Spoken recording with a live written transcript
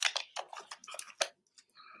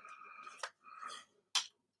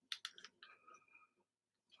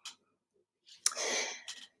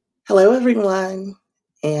Hello, everyone,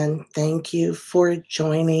 and thank you for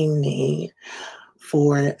joining me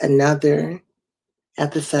for another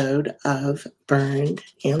episode of Burned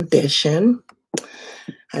Ambition.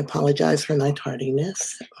 I apologize for my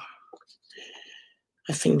tardiness.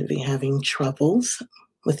 I seem to be having troubles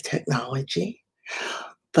with technology,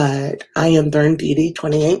 but I am Burned Beauty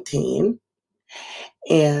 2018,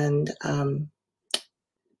 and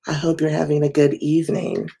I hope you're having a good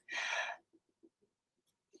evening.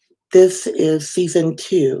 This is season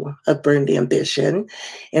 2 of Burned Ambition,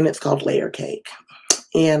 and it's called Layer Cake.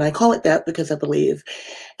 And I call it that because I believe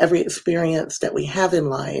every experience that we have in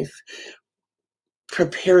life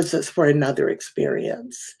prepares us for another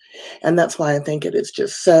experience. And that's why I think it is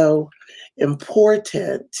just so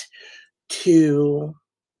important to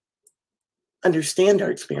understand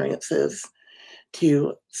our experiences,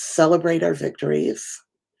 to celebrate our victories,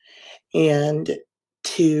 and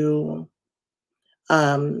to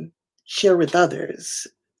share with others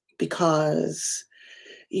because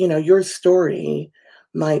your story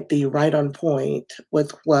might be right on point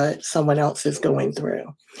with what someone else is going through.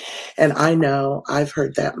 And I know I've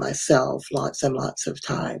heard that myself lots and lots of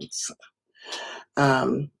times.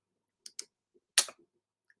 Um,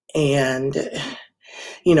 and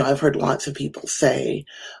I've heard lots of people say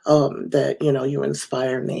that, you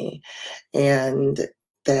inspire me and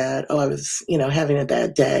that, I was, having a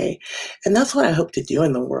bad day. And that's what I hope to do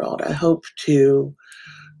in the world. I hope to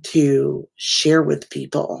share with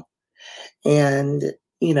people. And,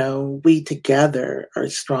 we together are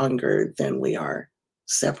stronger than we are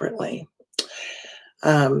separately.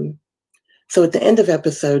 Um, so at the end of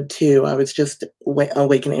episode 2, I was just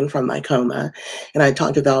awakening from my coma, and I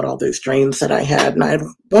talked about all those dreams that I had. And I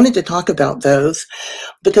wanted to talk about those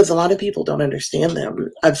because a lot of people don't understand them.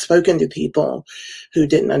 I've spoken to people who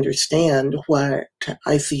didn't understand what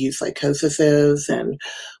ICU psychosis is and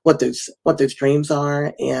what those dreams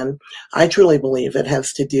are. And I truly believe it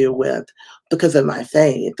has to do with, because of my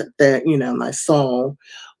faith, that, my soul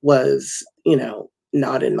was,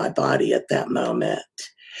 not in my body at that moment.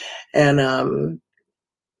 And,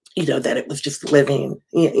 that it was just living,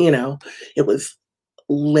 it was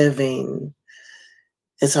living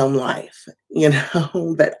its own life,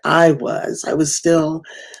 that I was still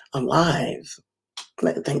alive.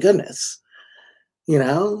 Thank goodness, I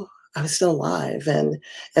was still alive.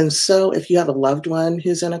 And so if you have a loved one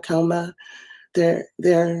who's in a coma, they're,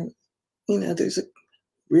 there's a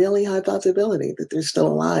really high possibility that they're still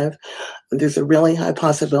alive. There's a really high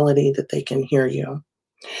possibility that they can hear you.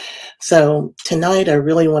 So tonight I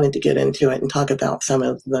really wanted to get into it and talk about some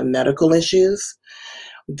of the medical issues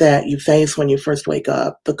that you face when you first wake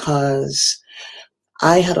up, because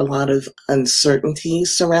I had a lot of uncertainty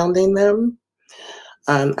surrounding them.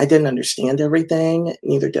 I didn't understand everything,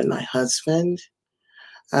 neither did my husband.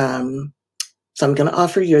 Um, so I'm going to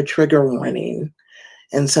offer you a trigger warning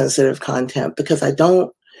and sensitive content because I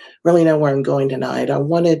don't really know where I'm going tonight. I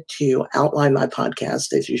wanted to outline my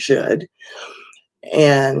podcast as you should.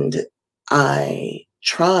 And I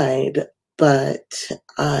tried, but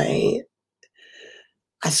I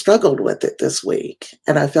struggled with it this week.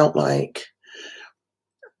 And I felt like,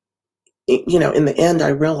 in the end, I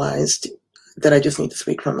realized that I just need to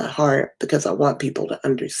speak from my heart because I want people to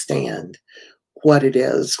understand what it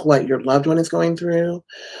is, what your loved one is going through,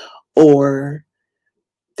 or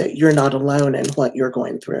that you're not alone in what you're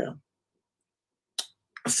going through.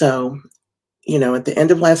 So, at the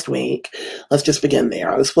end of last week, let's just begin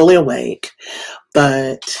there. I was fully awake,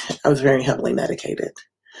 but I was very heavily medicated.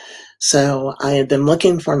 So I had been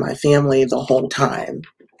looking for my family the whole time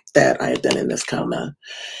that I had been in this coma.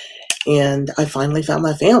 And I finally found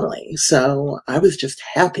my family. So I was just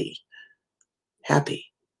happy. I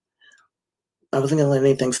wasn't going to let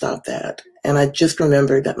anything stop that. And I just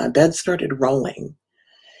remembered that my bed started rolling.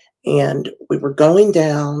 And we were going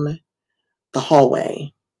down the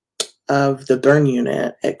hallway of the burn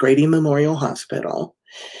unit at Grady Memorial Hospital.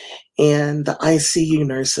 And the ICU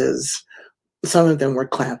nurses, some of them were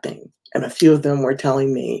clapping, and a few of them were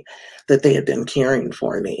telling me that they had been caring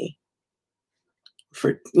for me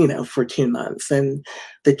for 2 months. And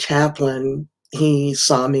the chaplain, he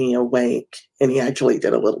saw me awake and he actually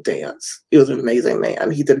did a little dance. He was an amazing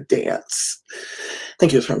man. He did a dance. I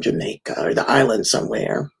think he was from Jamaica or the island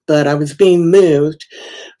somewhere. But I was being moved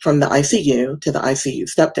from the ICU to the ICU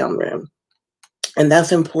step-down room. And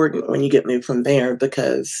that's important when you get moved from there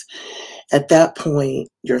because at that point,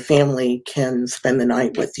 your family can spend the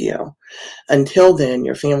night with you. Until then,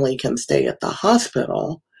 your family can stay at the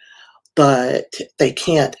hospital, but they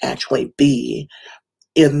can't actually be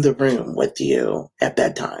in the room with you at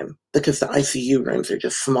bedtime. because the ICU rooms are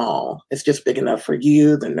just small. It's just big enough for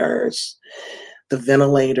you, the nurse, the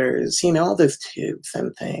ventilators, all those tubes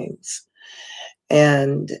and things.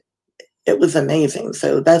 And it was amazing.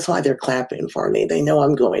 So that's why they're clapping for me. They know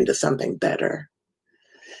I'm going to something better.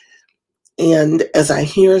 And as I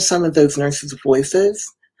hear some of those nurses' voices,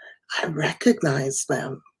 I recognize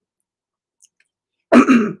them.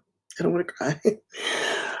 I don't want to cry.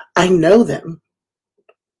 I know them.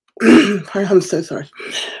 I'm so sorry.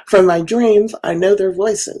 From my dreams, I know their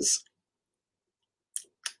voices.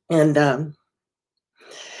 And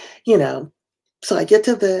you know, so I get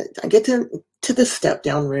to the step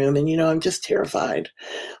down room, and I'm just terrified.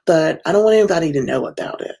 But I don't want anybody to know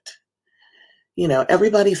about it.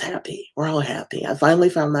 Everybody's happy. We're all happy. I finally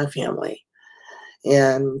found my family.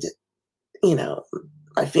 And, you know,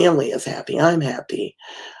 my family is happy. I'm happy.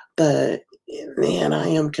 But man, I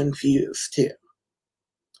am confused too.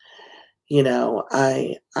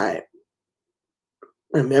 I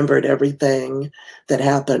remembered everything that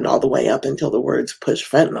happened all the way up until the words push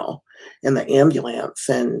fentanyl in the ambulance.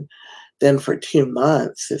 And then for 2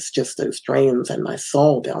 months, it's just those dreams and my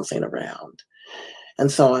soul bouncing around.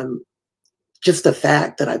 And so just the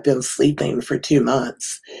fact that I've been sleeping for 2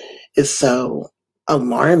 months is so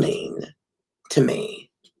alarming to me.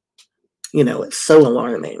 It's so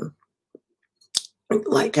alarming.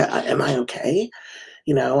 Like, am I okay?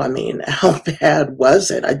 I mean, how bad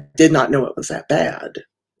was it? I did not know it was that bad.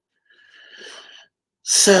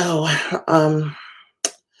 So, I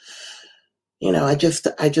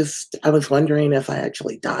was wondering if I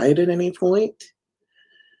actually died at any point.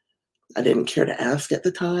 I didn't care to ask at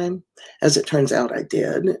the time. As it turns out, I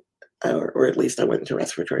did, or at least I went into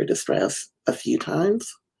respiratory distress a few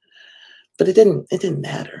times. But it didn't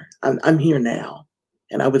matter. I'm here now,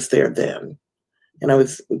 and I was there then, and I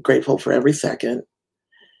was grateful for every second,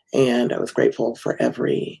 and I was grateful for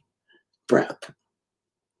every breath.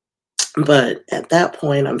 But at that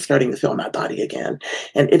point, I'm starting to feel my body again,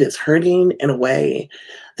 and it is hurting in a way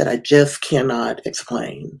that I just cannot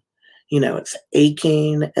explain. It's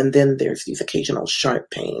aching, and then there's these occasional sharp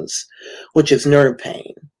pains, which is nerve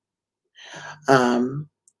pain. Um,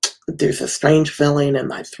 there's a strange feeling in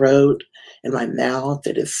my throat and my mouth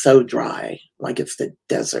that is so dry, like it's the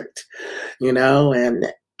desert, and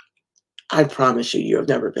I promise you, you have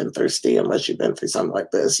never been thirsty unless you've been through something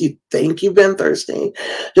like this. You think you've been thirsty,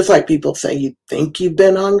 just like people say you think you've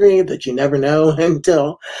been hungry, but you never know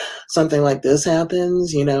until something like this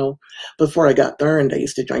happens. Before I got burned, I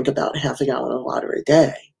used to drink about half a gallon of water a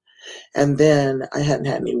day. And then I hadn't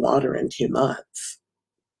had any water in 2 months.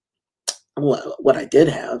 What I did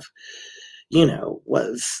have,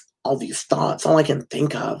 was all these thoughts. All I can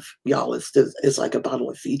think of, y'all, is like a bottle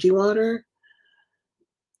of Fiji water.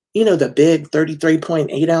 The big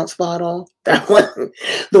 33.8-ounce bottle? That one,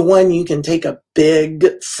 the one you can take a big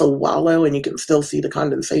swallow and you can still see the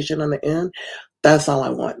condensation on the end. That's all I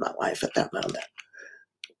want in my life at that moment.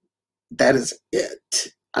 That is it.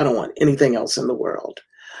 I don't want anything else in the world.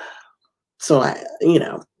 So I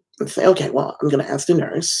say, okay, well, I'm going to ask the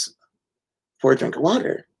nurse for a drink of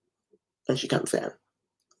water when she comes in.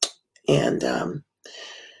 And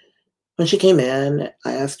when she came in,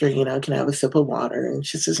 I asked her, can I have a sip of water? And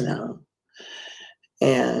she says, no.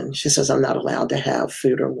 And she says, I'm not allowed to have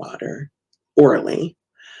food or water orally,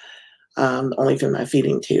 only through my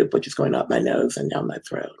feeding tube, which is going up my nose and down my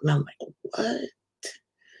throat. And I'm like, what?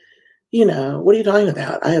 What are you talking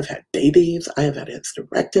about? I have had babies. I have had a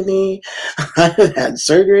hysterectomy. I have had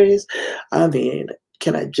surgeries. I mean,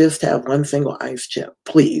 can I just have one single ice chip,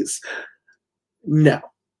 please? No,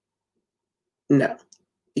 no,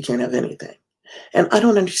 you can't have anything. And I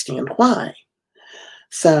don't understand why.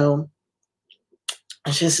 So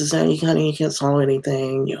she says, no, you can't swallow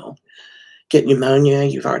anything. You'll get pneumonia.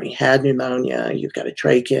 You've already had pneumonia. You've got a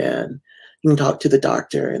trach in. You can talk to the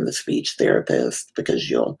doctor and the speech therapist because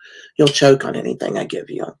you'll choke on anything I give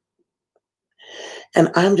you. And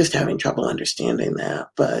I'm just having trouble understanding that.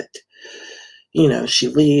 But, she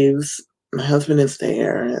leaves. My husband is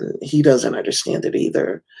there and he doesn't understand it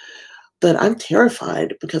either. But I'm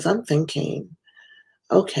terrified because I'm thinking,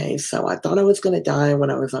 okay, so I thought I was going to die when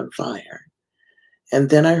I was on fire. And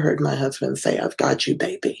then I heard my husband say, I've got you,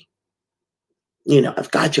 baby.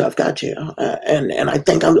 I've got you, I've got you. And I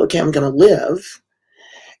think I'm okay, I'm going to live.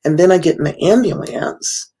 And then I get in the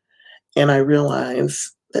ambulance and I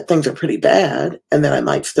realize that things are pretty bad and that I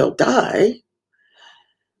might still die.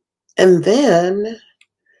 And then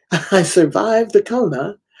I survive the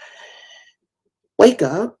coma, wake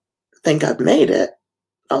up, think I've made it.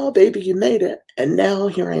 Oh, baby, you made it. And now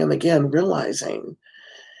here I am again realizing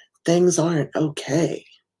things aren't okay.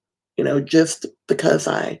 just because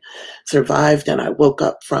I survived and I woke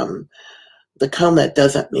up from the coma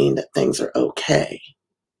doesn't mean that things are okay,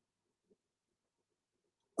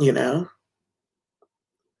 you know?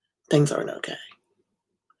 Things aren't okay.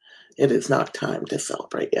 It is not time to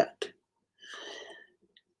celebrate yet.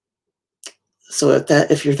 So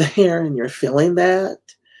if you're there and you're feeling that,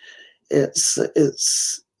 it's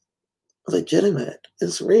legitimate,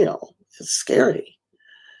 it's real, it's scary.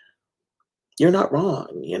 You're not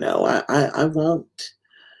wrong, I won't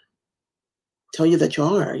tell you that you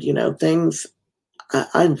are, things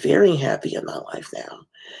I'm very happy in my life now.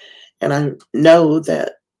 And I know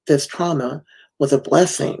that this trauma was a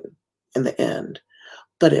blessing in the end,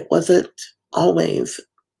 but it wasn't always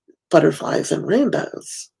butterflies and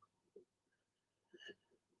rainbows.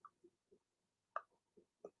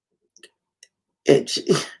 It,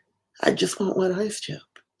 I just want one ice chip.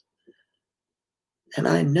 And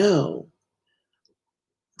I know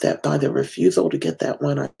that by the refusal to get that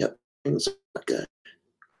one ice chip, things are not good.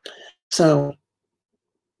 So,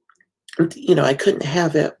 I couldn't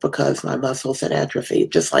have it because my muscles had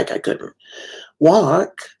atrophied, just like I couldn't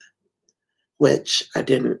walk, which I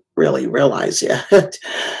didn't really realize yet.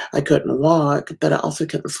 I couldn't walk, but I also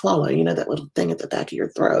couldn't swallow, that little thing at the back of your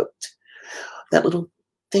throat, that little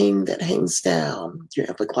thing that hangs down your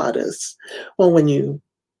epiglottis. Well, when you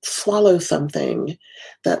swallow something,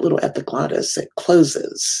 that little epiglottis, it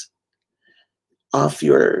closes off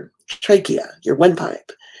your trachea, your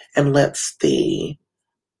windpipe, and lets the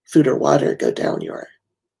food or water go down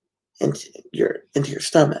into your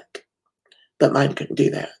stomach. But mine couldn't do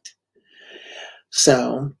that.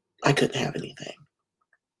 So I couldn't have anything.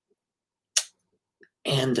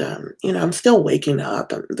 And I'm still waking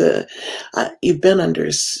up. You've been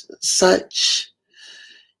under such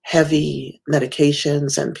heavy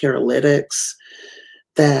medications and paralytics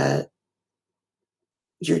that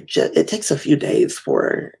it takes a few days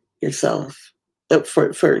for yourself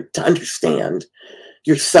to understand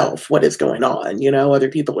yourself what is going on. Other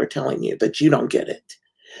people are telling you, but you don't get it.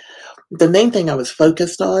 The main thing I was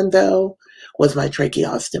focused on, though, was my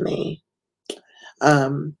tracheostomy.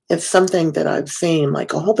 It's something that I've seen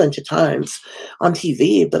like a whole bunch of times on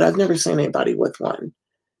TV, but I've never seen anybody with one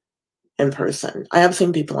in person. I have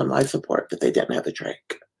seen people on life support, but they didn't have a trach.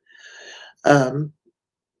 Um,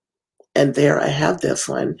 and there I have this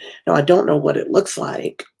one. Now, I don't know what it looks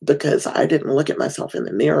like because I didn't look at myself in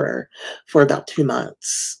the mirror for about 2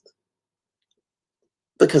 months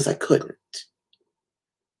because I couldn't.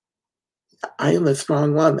 I am a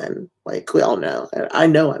strong woman, like we all know. And I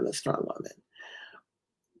know I'm a strong woman.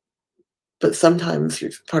 But sometimes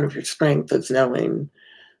part of your strength is knowing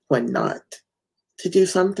when not to do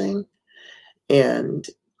something. And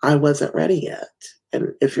I wasn't ready yet.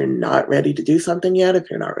 And if you're not ready to do something yet, if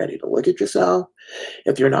you're not ready to look at yourself,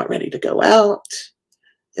 if you're not ready to go out,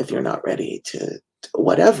 if you're not ready to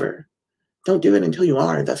whatever, don't do it until you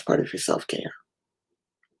are. That's part of your self care.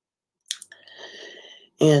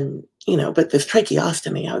 And, but this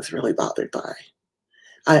tracheostomy, I was really bothered by.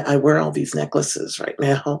 I wear all these necklaces right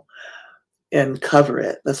now and cover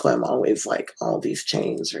it. That's why I'm always like, all these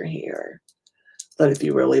chains are here. But if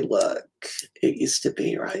you really look, it used to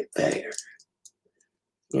be right there.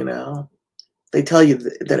 They tell you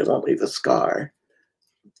that it won't leave a scar,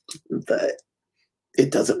 but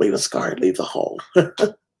it doesn't leave a scar, it leaves a hole.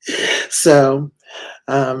 So,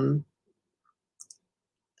 um,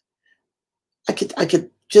 I could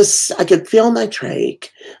feel my trach,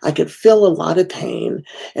 I could feel a lot of pain,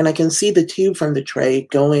 and I can see the tube from the trach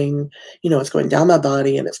going, it's going down my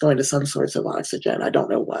body and it's going to some source of oxygen. I don't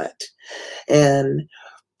know what. And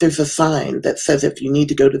there's a sign that says if you need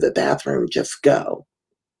to go to the bathroom, just go.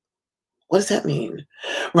 What does that mean?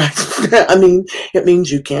 Right. I mean, it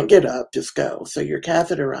means you can't get up, just go. So you're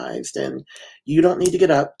catheterized and you don't need to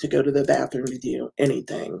get up to go to the bathroom to do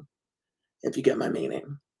anything, if you get my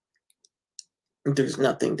meaning. There's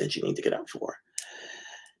nothing that you need to get up for.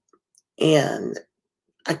 And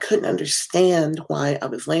I couldn't understand why I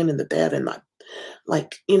was laying in the bed and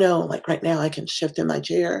like right now I can shift in my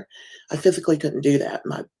chair. I physically couldn't do that.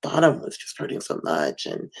 My bottom was just hurting so much.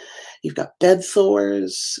 And you've got bed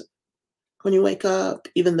sores when you wake up,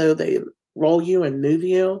 even though they roll you and move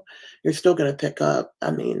you, you're still going to pick up,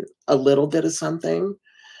 a little bit of something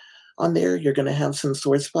on there. You're going to have some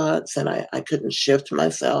sore spots, and I couldn't shift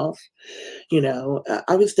myself.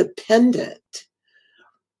 I was dependent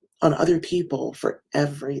on other people for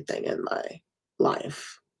everything in my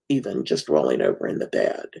life, even just rolling over in the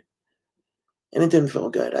bed. And it didn't feel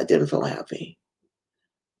good. I didn't feel happy.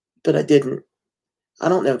 But I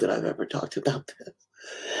don't know that I've ever talked about this.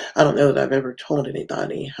 I don't know that I've ever told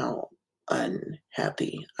anybody how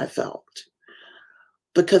unhappy I felt,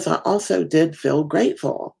 because I also did feel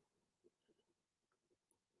grateful.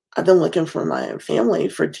 I've been looking for my family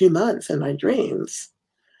for 2 months in my dreams,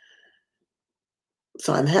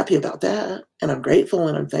 so I'm happy about that, and I'm grateful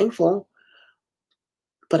and I'm thankful,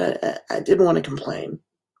 but I didn't wanna complain,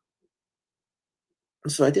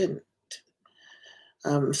 so I didn't.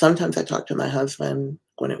 Sometimes I talked to my husband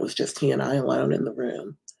when it was just he and I alone in the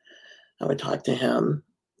room. I would talk to him,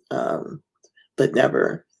 um, but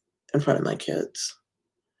never in front of my kids.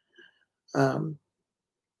 Um,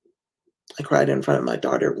 I cried in front of my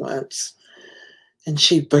daughter once, and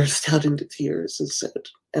she burst out into tears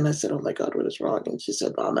and I said, "Oh my God, what is wrong?" And she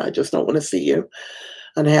said, "Mama, I just don't wanna see you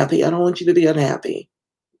unhappy. I don't want you to be unhappy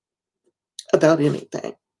about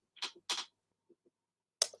anything."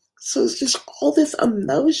 So it's just all this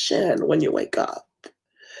emotion when you wake up.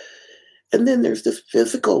 And then there's this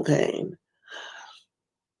physical pain.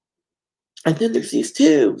 And then there's these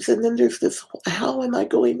tubes. And then there's this how am I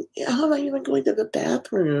even going to the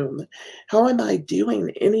bathroom? How am I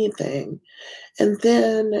doing anything? And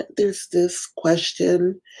then there's this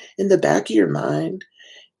question in the back of your mind,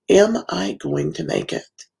 am I going to make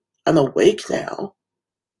it? I'm awake now,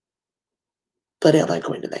 but am I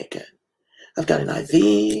going to make it? I've got an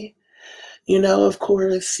IV, of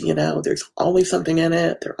course, there's always something in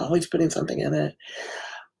it. They're always putting something in it.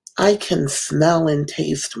 I can smell and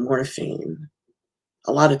taste morphine.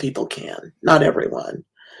 A lot of people can, not everyone,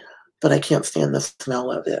 but I can't stand the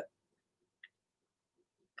smell of it.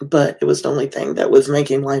 But it was the only thing that was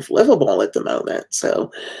making life livable at the moment.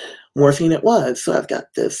 So morphine it was. So I've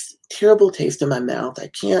got this terrible taste in my mouth. I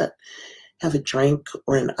can't have a drink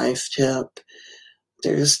or an ice chip.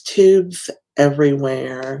 There's tubes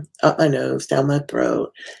everywhere, up my nose, down my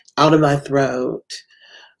throat, out of my throat.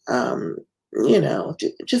 Um,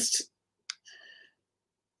 just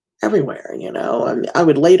everywhere. I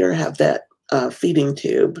would later have that feeding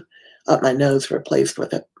tube up my nose replaced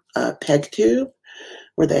with a peg tube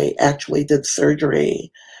where they actually did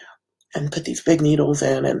surgery and put these big needles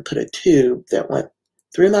in and put a tube that went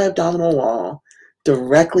through my abdominal wall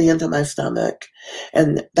directly into my stomach.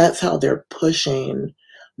 And that's how they're pushing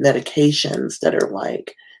medications that are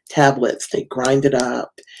like tablets. They grind it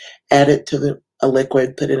up, add it to a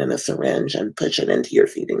liquid, put it in a syringe, and push it into your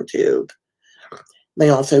feeding tube. They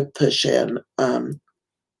also push in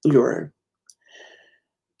your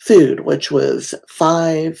food, which was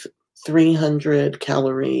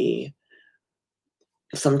 300-calorie,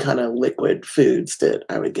 some kind of liquid foods that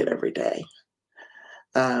I would get every day.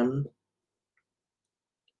 Um,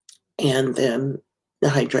 and then the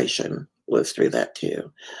hydration was through that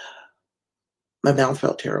too. My mouth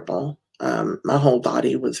felt terrible. My whole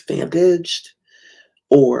body was bandaged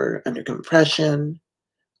or under compression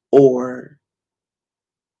or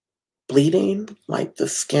bleeding, like the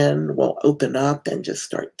skin will open up and just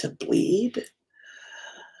start to bleed.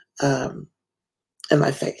 Um, in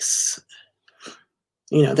my face.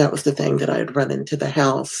 That was the thing that I'd run into the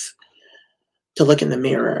house to look in the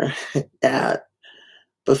mirror at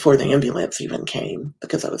before the ambulance even came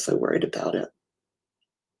because I was so worried about it.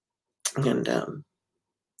 And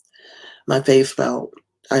my face felt,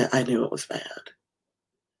 I knew it was bad.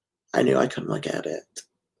 I knew I couldn't look at it.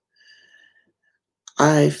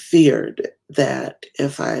 I feared that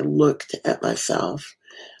if I looked at myself,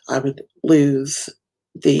 I would lose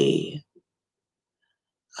the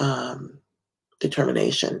um,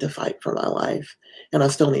 determination to fight for my life. And I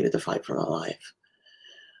still needed to fight for my life.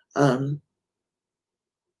 Um,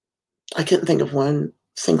 I couldn't think of one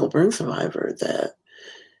single burn survivor that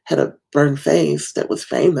had a burned face that was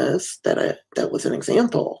famous that was an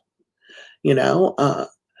example, you know?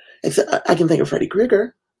 Except I can think of Freddy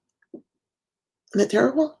Krueger. Isn't it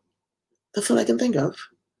terrible? That's what I can think of.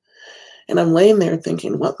 And I'm laying there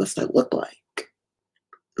thinking, what must I look like?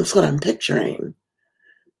 That's what I'm picturing.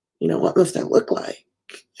 What must I look like?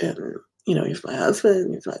 And, here's my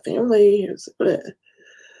husband, here's my family, here's what.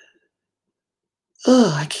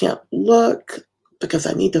 Oh, I can't look because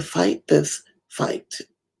I need to fight this fight.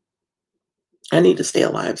 I need to stay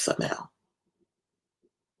alive somehow.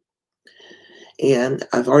 And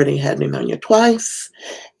I've already had pneumonia twice,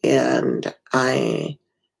 and I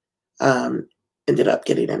um, ended up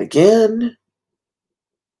getting it again.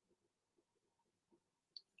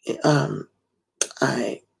 Um,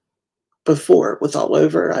 I Before it was all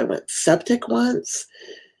over, I went septic once.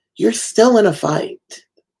 You're still in a fight.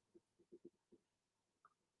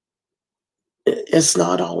 It's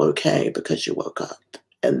not all okay because you woke up,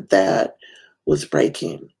 and that was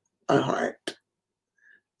breaking my heart.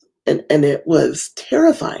 And it was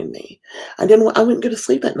terrifying me. I wouldn't go to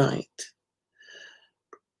sleep at night.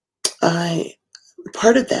 I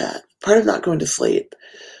part of not going to sleep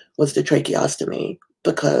was the tracheostomy,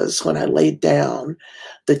 because when I laid down,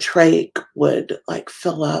 the trach would like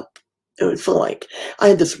fill up. It would feel like I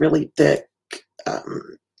had this really thick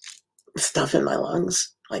um, stuff in my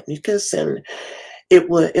lungs, like mucus, and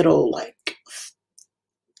it'll like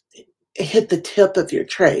hit the tip of your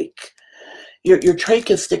trach. Your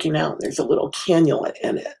trach is sticking out, and there's a little cannula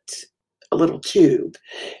in it, a little tube,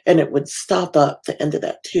 and it would stop up the end of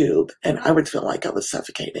that tube, and I would feel like I was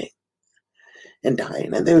suffocating and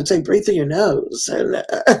dying. And they would say, breathe through your nose. And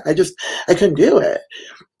I couldn't do it.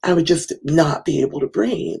 I would just not be able to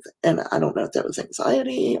breathe. And I don't know if that was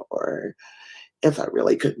anxiety or if I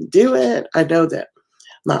really couldn't do it. I know that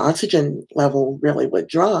my oxygen level really would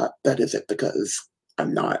drop, but is it because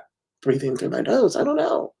I'm not breathing through my nose? I don't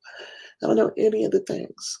know. I don't know any of the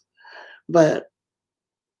things. But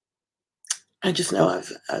I just know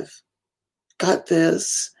I've got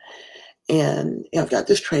this, and I've got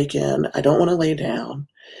this trach in. I don't want to lay down.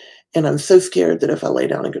 And I'm so scared that if I lay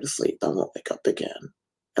down and go to sleep, I won't wake up again.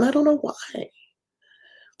 And I don't know why.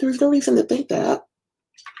 There was no reason to think that.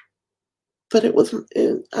 But I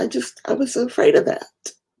was so afraid of that,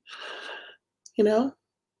 you know?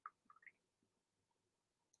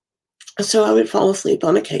 So I would fall asleep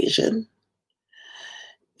on occasion.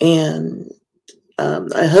 And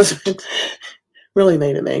my husband really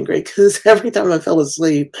made him angry because every time I fell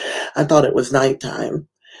asleep, I thought it was nighttime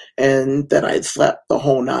and that I'd slept the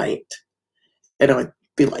whole night. And I would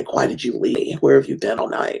be like, why did you leave? Where have you been all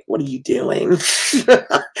night? What are you doing?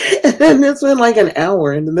 And it's been like an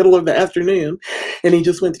hour in the middle of the afternoon. And he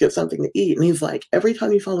just went to get something to eat. And he's like, every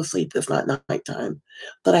time you fall asleep, it's not nighttime.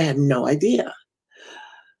 But I had no idea.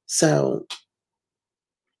 So,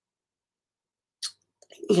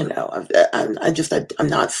 I'm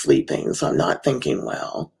not sleeping. So I'm not thinking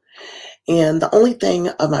well. And the only thing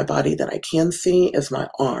of my body that I can see is my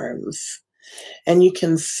arms. And you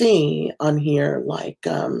can see on here like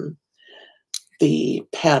the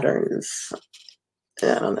patterns.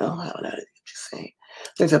 I don't know to say.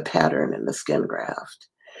 There's a pattern in the skin graft.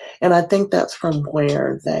 And I think that's from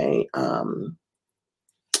where there's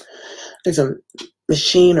a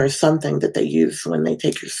machine or something that they use when they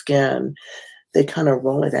take your skin. They kind of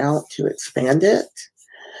roll it out to expand it.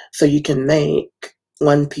 So you can make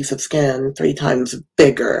one piece of skin 3 times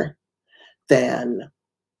bigger than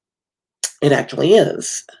it actually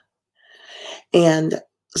is. And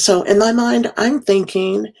so in my mind, I'm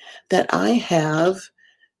thinking that I have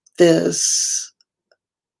this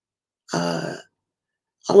all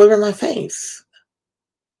over my face.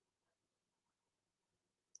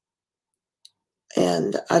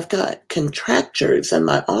 And I've got contractures in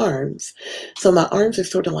my arms. So my arms are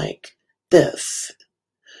sort of like this,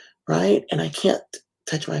 right? And I can't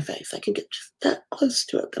touch my face. I can get just that close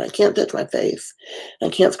to it, but I can't touch my face. I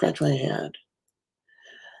can't scratch my head.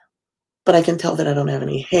 But I can tell that I don't have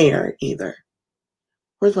any hair either.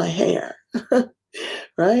 Where's my hair?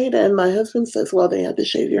 Right? And my husband says, well, they had to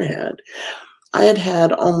shave your head. I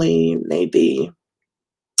had only maybe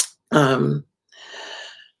um,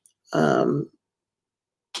 um,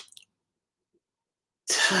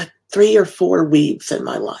 3 or 4 weaves in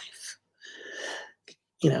my life.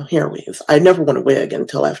 Hair weaves. I never wore a wig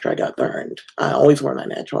until after I got burned. I always wore my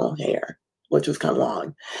natural hair, which was kind of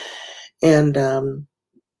long. And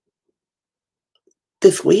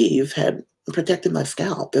this weave had protected my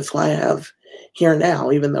scalp. That's why I have hair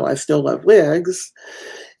now, even though I still love wigs.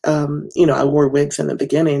 I wore wigs in the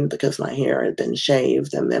beginning because my hair had been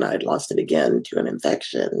shaved and then I'd lost it again to an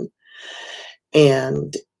infection.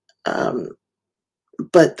 And,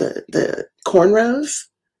 but the cornrows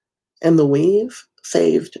and the weave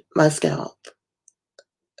saved my scalp.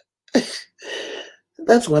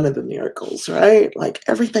 That's one of the miracles, right? Like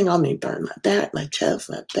everything on me burned, my back, my chest,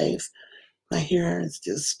 my face, my hair is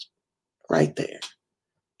just right there,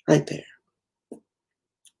 right there.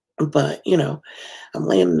 But, I'm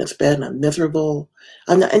laying in this bed and I'm miserable.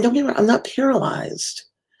 And don't get me wrong, I'm not paralyzed.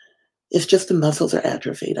 It's just the muscles are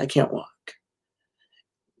atrophied. I can't walk.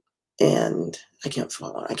 And I can't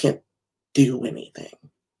swallow. I can't do anything.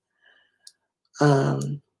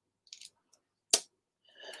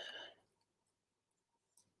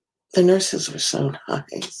 The nurses were so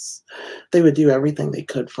nice. They would do everything they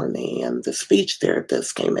could for me. And the speech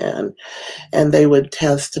therapist came in and they would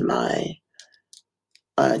test my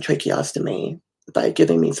tracheostomy by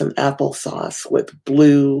giving me some applesauce with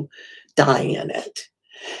blue dye in it.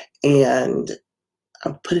 And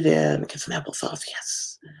I put it in, get some applesauce,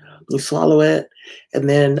 yes. You swallow it, and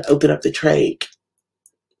then open up the trach.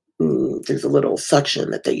 There's a little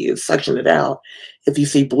suction that they use, suction it out. If you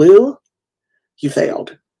see blue, you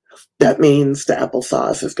failed. That means the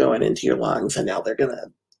applesauce is going into your lungs and now they're going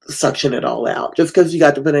to suction it all out. Just because you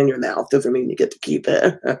got to put it in your mouth doesn't mean you get to keep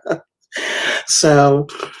it. So,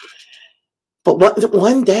 but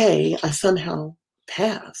one day I somehow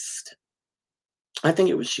passed. I think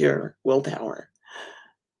it was sheer willpower.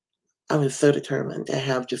 I was so determined to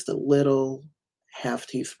have just a little half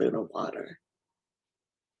teaspoon of water.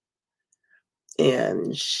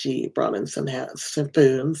 And she brought in some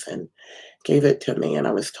spoons and gave it to me. And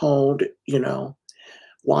I was told,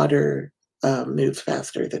 water moves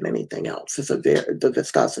faster than anything else. The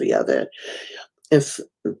viscosity of it is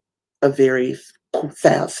a very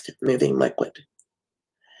fast moving liquid.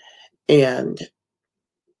 And,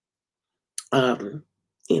 um,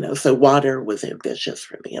 so water was ambitious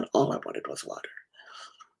for me, and all I wanted was water.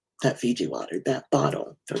 That Fiji water, that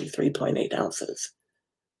bottle, 33.8 ounces,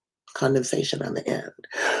 condensation on the end,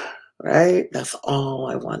 right? That's all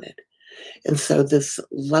I wanted. And so this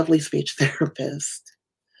lovely speech therapist,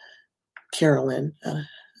 Carolyn,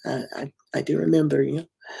 I do remember you,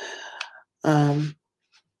 um,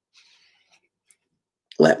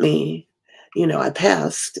 let me, I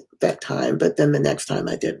passed that time, but then the next time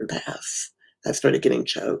I didn't pass. I started getting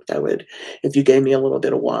choked. If you gave me a little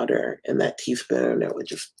bit of water in that teaspoon, I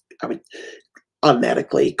would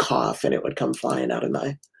automatically cough and it would come flying out of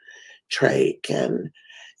my trach.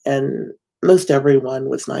 And most everyone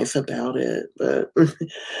was nice about it, but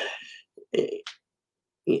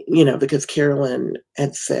because Carolyn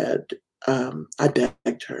had said, I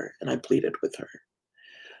begged her and I pleaded with her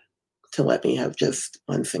to let me have just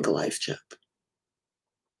one single ice chip.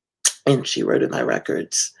 And she wrote in my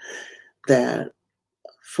records that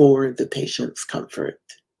for the patient's comfort,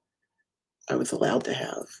 I was allowed to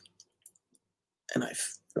have an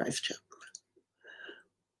ice chip.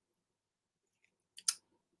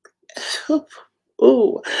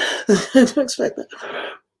 Oh, I didn't expect that.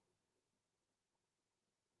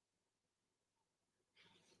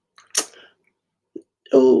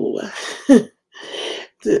 Oh,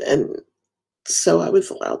 and so I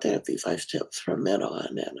was allowed to have these ice chips from then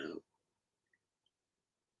on, and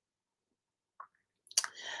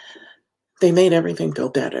they made everything feel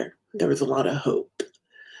better. There was a lot of hope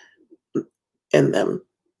in them,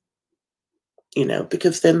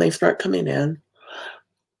 because then they start coming in.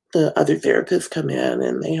 The other therapists come in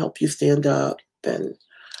and they help you stand up, and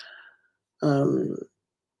um,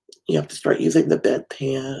 you have to start using the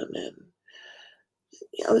bedpan, and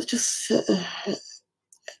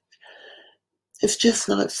it's just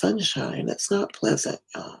not sunshine. It's not pleasant,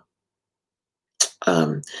 y'all.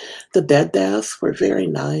 Um, the bed baths were very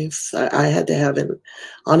nice. I had to have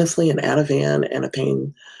honestly, an Ativan and a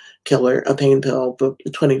pain pill,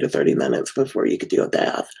 20 to 30 minutes before you could do a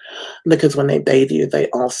bath. Because when they bathe you, they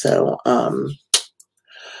also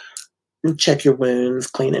check your wounds,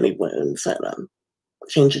 clean any wounds, and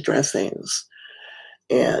change the dressings.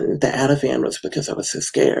 And the Ativan was because I was so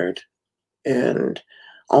scared. And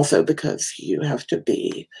also because you're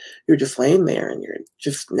just laying there and you're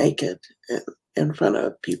just naked in front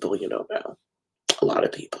of people you don't know, a lot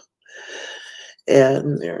of people.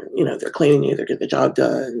 And they're cleaning you, they're getting the job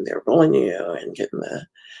done, they're rolling you and getting the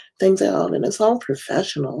things out, and it's all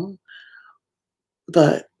professional,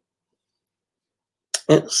 but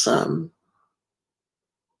it's,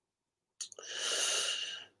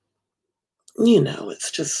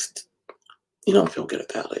 it's just, you don't feel good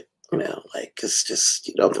about it. Like it's just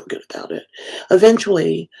you don't feel good about it.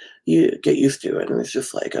 Eventually, you get used to it, and it's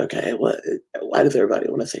just like, okay, why does everybody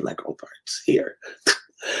want to see my girl parts here?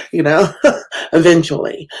 You know,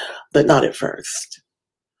 eventually, but not at first.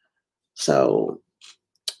 So,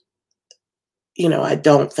 I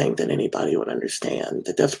don't think that anybody would understand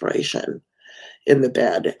the desperation in the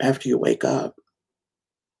bed after you wake up,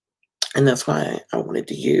 and that's why I wanted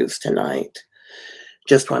to use tonight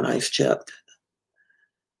just one ice chip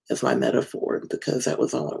as my metaphor, because that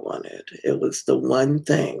was all I wanted. It was the one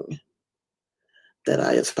thing that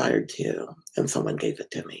I aspired to, and someone gave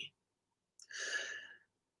it to me.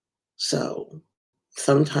 So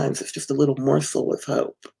sometimes it's just a little morsel of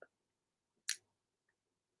hope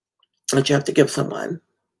that you have to give someone,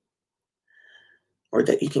 or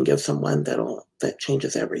that you can give someone that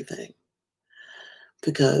changes everything.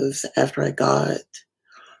 Because after I got,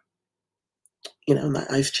 my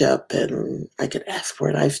ice chip, and I could ask for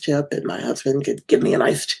an ice chip, and my husband could give me an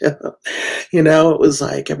ice chip, it was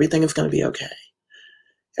like everything is going to be okay.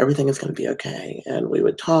 Everything is going to be okay. And we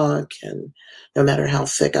would talk, and no matter how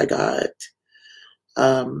sick I got,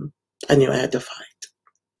 um, I knew I had to fight.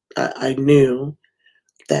 I knew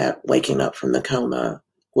that waking up from the coma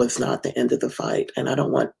was not the end of the fight. And I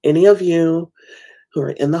don't want any of you who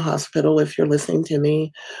are in the hospital, if you're listening to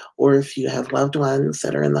me, or if you have loved ones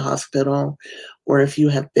that are in the hospital, or if you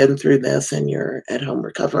have been through this and you're at home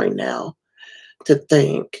recovering now, to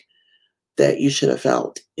think that you should have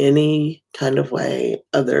felt any kind of way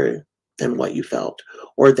other than what you felt,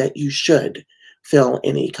 or that you should feel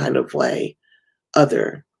any kind of way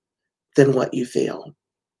other than what you feel.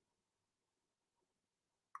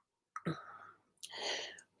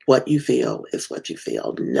 What you feel is what you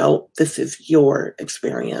feel. No, this is your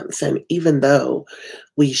experience. And even though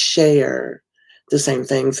we share the same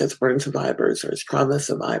things as burn survivors or as trauma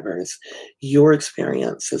survivors, your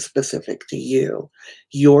experience is specific to you.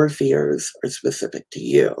 Your fears are specific to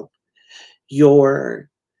you. Your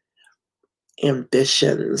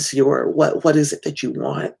ambitions, your what is it that you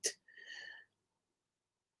want?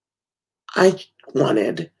 I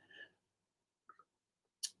wanted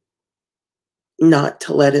not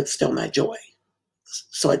to let it steal my joy.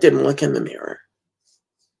 So I didn't look in the mirror.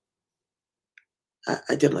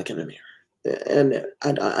 I didn't look in the mirror. And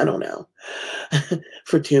I don't know,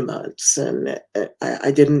 for 2 months. And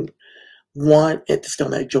I didn't want it to steal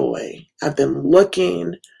my joy. I've been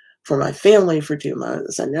looking for my family for 2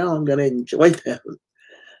 months, and now I'm going to enjoy them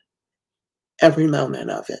every moment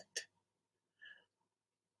of it.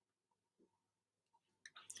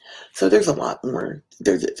 So there's a lot more.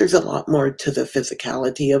 There's a lot more to the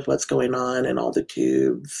physicality of what's going on, and all the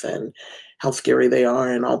tubes, and how scary they are,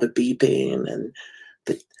 and all the beeping, and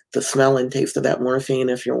the the smell and taste of that morphine.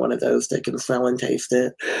 If you're one of those that can smell and taste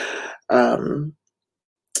it, um,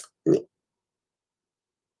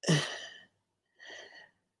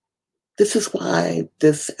 this is why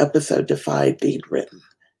this episode defied being written.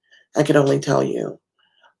 I can only tell you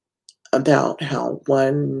about how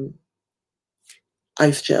one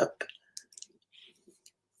ice chip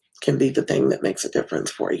can be the thing that makes a difference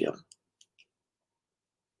for you.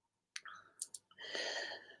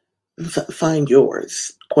 Find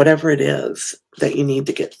yours, whatever it is that you need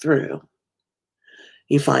to get through.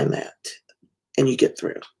 You find that and you get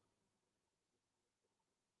through.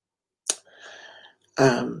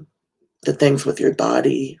 Um, the things with your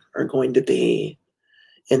body are going to be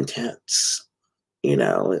intense. You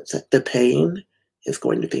know, the pain is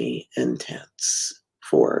going to be intense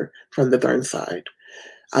from the burn side.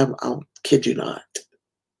 I'll kid you not.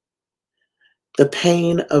 The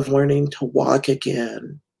pain of learning to walk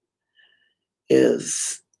again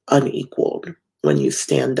is unequaled when you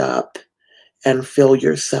stand up and feel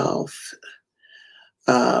yourself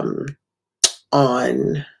um,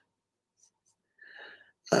 on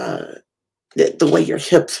uh, the way your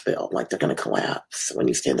hips feel, like they're going to collapse when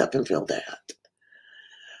you stand up and feel that.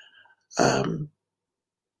 Um,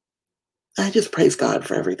 I just praise God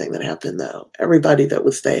for everything that happened, though. Everybody that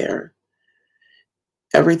was there,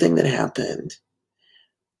 everything that happened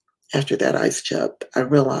after that ice chip, I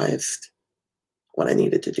realized what I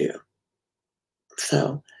needed to do.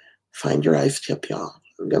 So find your ice chip, y'all.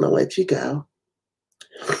 I'm going to let you go.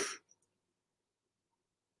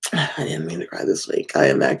 I didn't mean to cry this week. I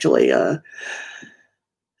am actually, I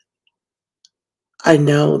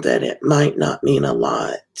know that it might not mean a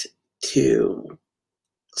lot to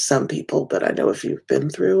some people, but I know if you've been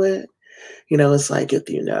through it, it's like if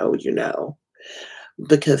you know, you know,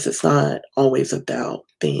 because it's not always about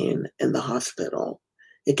being in the hospital.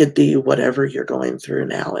 It could be whatever you're going through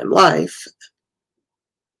now in life.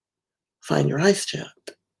 Find your ice chip,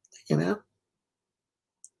 you know,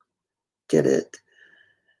 get it.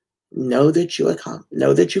 Know that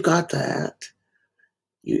know that you got that.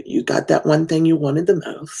 You got that one thing you wanted the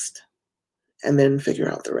most, and then figure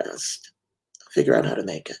out the rest. Figure out how to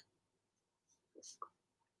make it.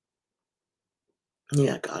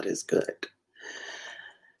 Yeah, God is good.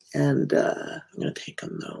 And I'm going to take a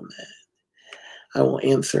moment. I will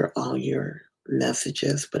answer all your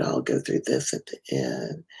messages, but I'll go through this at the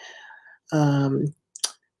end. Um,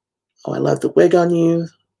 oh, I love the wig on you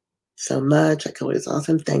so much. I thought it was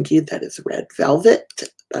awesome. Thank you. That is Red Velvet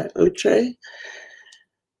by Outre.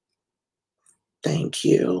 Thank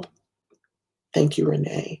you. Thank you,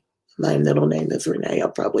 Renee. My middle name is Renee. I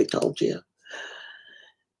probably told you.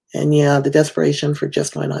 And yeah, the desperation for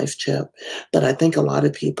just one ice chip. But I think a lot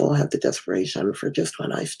of people have the desperation for just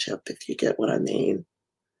one ice chip, if you get what I mean.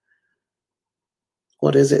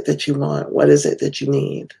 What is it that you want? What is it that you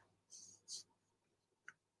need?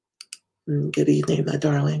 Good evening, my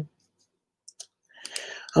darling.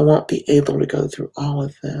 I won't be able to go through all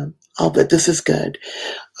of them. Oh, but this is good.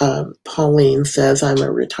 Pauline says, I'm a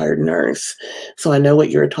retired nurse, so I know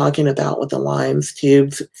what you're talking about with the lines,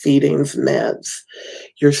 tubes, feedings, meds.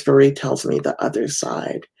 Your story tells me the other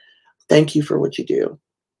side. Thank you for what you do,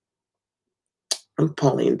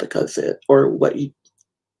 Pauline, because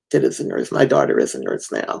did as a nurse. My daughter is a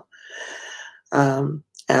nurse now.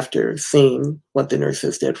 After seeing what the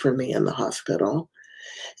nurses did for me in the hospital.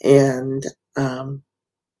 And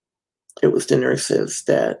it was the nurses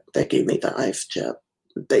that gave me the ice chip,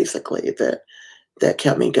 basically, that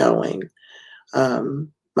kept me going.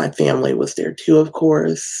 My family was there too, of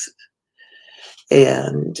course,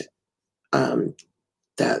 and um,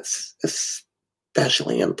 that's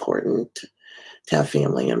especially important to have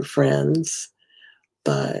family and friends.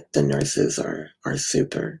 But the nurses are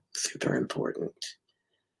super, super important.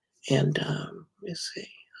 And let me see,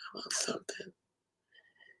 I want something.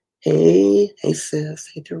 Hey sis,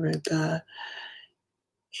 hey Dorinda,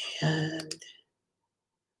 and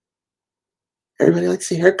everybody likes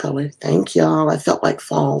the hair color. Thank y'all. I felt like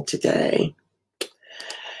fall today.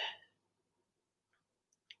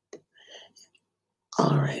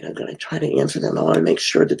 All right, I'm gonna try to answer them. I want to make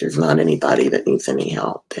sure that there's not anybody that needs any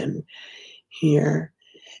help in here.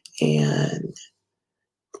 And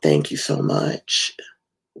thank you so much.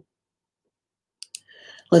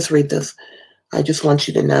 Let's read this. I just want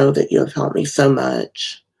you to know that you have helped me so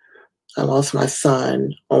much. I lost my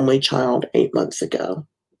son, only child, 8 months ago.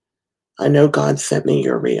 I know God sent me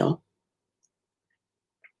your real.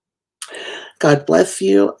 God bless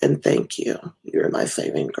you and thank you. You're my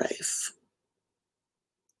saving grace.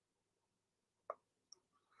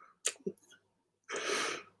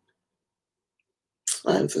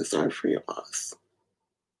 I'm so sorry for your loss.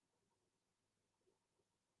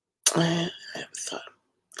 I am sorry.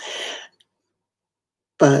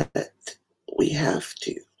 But we have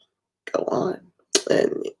to go on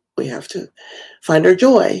and we have to find our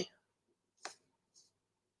joy.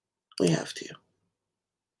 We have to.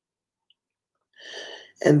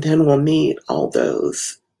 And then we'll meet all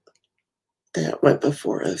those that went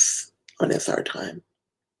before us when it's our time.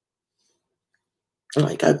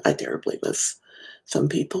 Like, I terribly miss some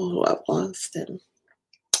people who I've lost. And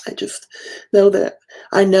I just know that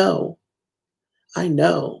I know,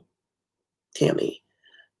 Tammy,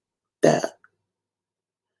 that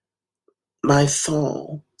my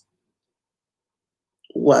soul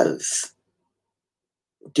was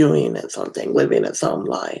doing its own thing, living its own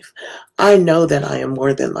life. I know that I am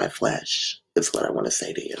more than my flesh, is what I want to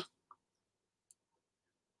say to you.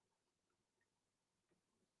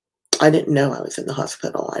 I didn't know I was in the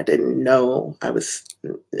hospital. I didn't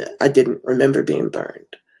remember being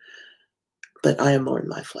burned. But I am more than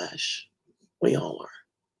my flesh. We all are.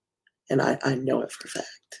 And I know it for a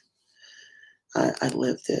fact. I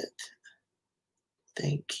lived it.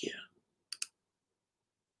 Thank you.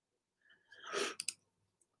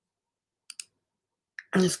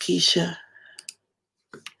 Miss Keisha,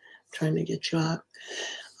 trying to get you up.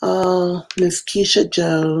 Oh, Miss Keisha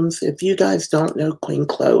Jones. If you guys don't know Queen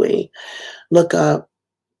Chloe, look up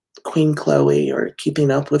Queen Chloe or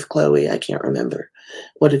Keeping Up with Chloe. I can't remember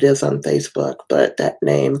what it is on Facebook, but that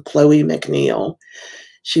name, Chloe McNeil,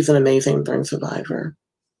 she's an amazing burn survivor.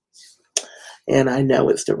 And I know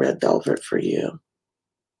it's the red velvet for you.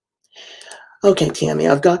 Okay, Tammy,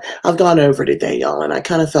 I've gone over today, y'all, and I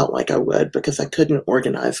kind of felt like I would because I couldn't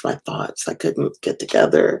organize my thoughts. I couldn't get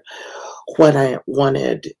together what I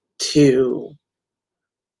wanted to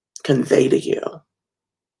convey to you.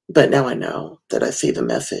 But now I know that I see the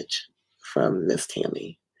message from Miss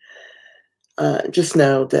Tammy. Just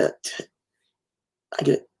know that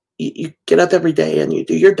you get up every day and you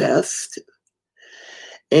do your best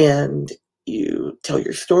and you tell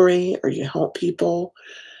your story or you help people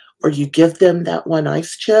or you give them that one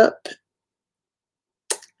ice chip.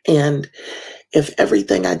 And if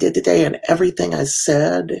everything I did today and everything I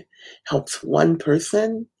said helps one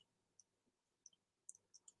person,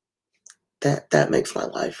 that makes my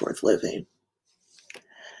life worth living.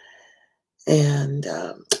 And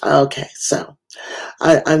okay, so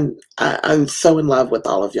I'm so in love with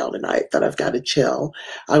all of y'all tonight that I've got to chill.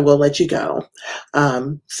 I will let you go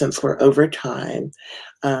since we're over time.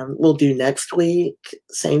 We'll do next week,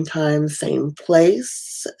 same time, same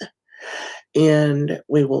place, and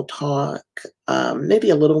we will talk maybe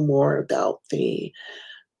a little more about the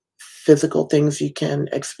physical things you can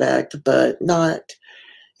expect, but not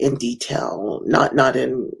in detail, not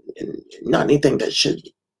anything that should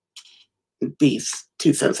be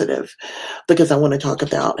too sensitive, because I want to talk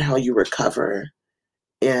about how you recover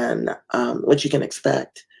and what you can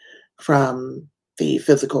expect from the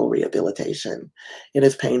physical rehabilitation. It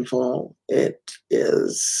is painful. It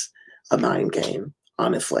is a mind game,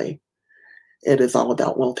 honestly. It is all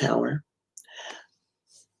about willpower.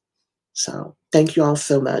 So thank you all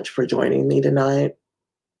so much for joining me tonight.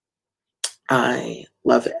 I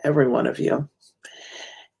love every one of you.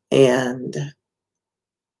 And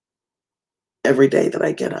every day that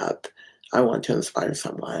I get up, I want to inspire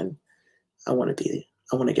someone. I want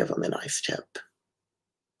to give them a nice tip.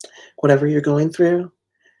 Whatever you're going through,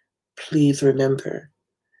 please remember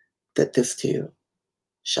that this too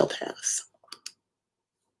shall pass.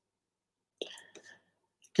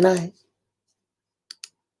 Good night.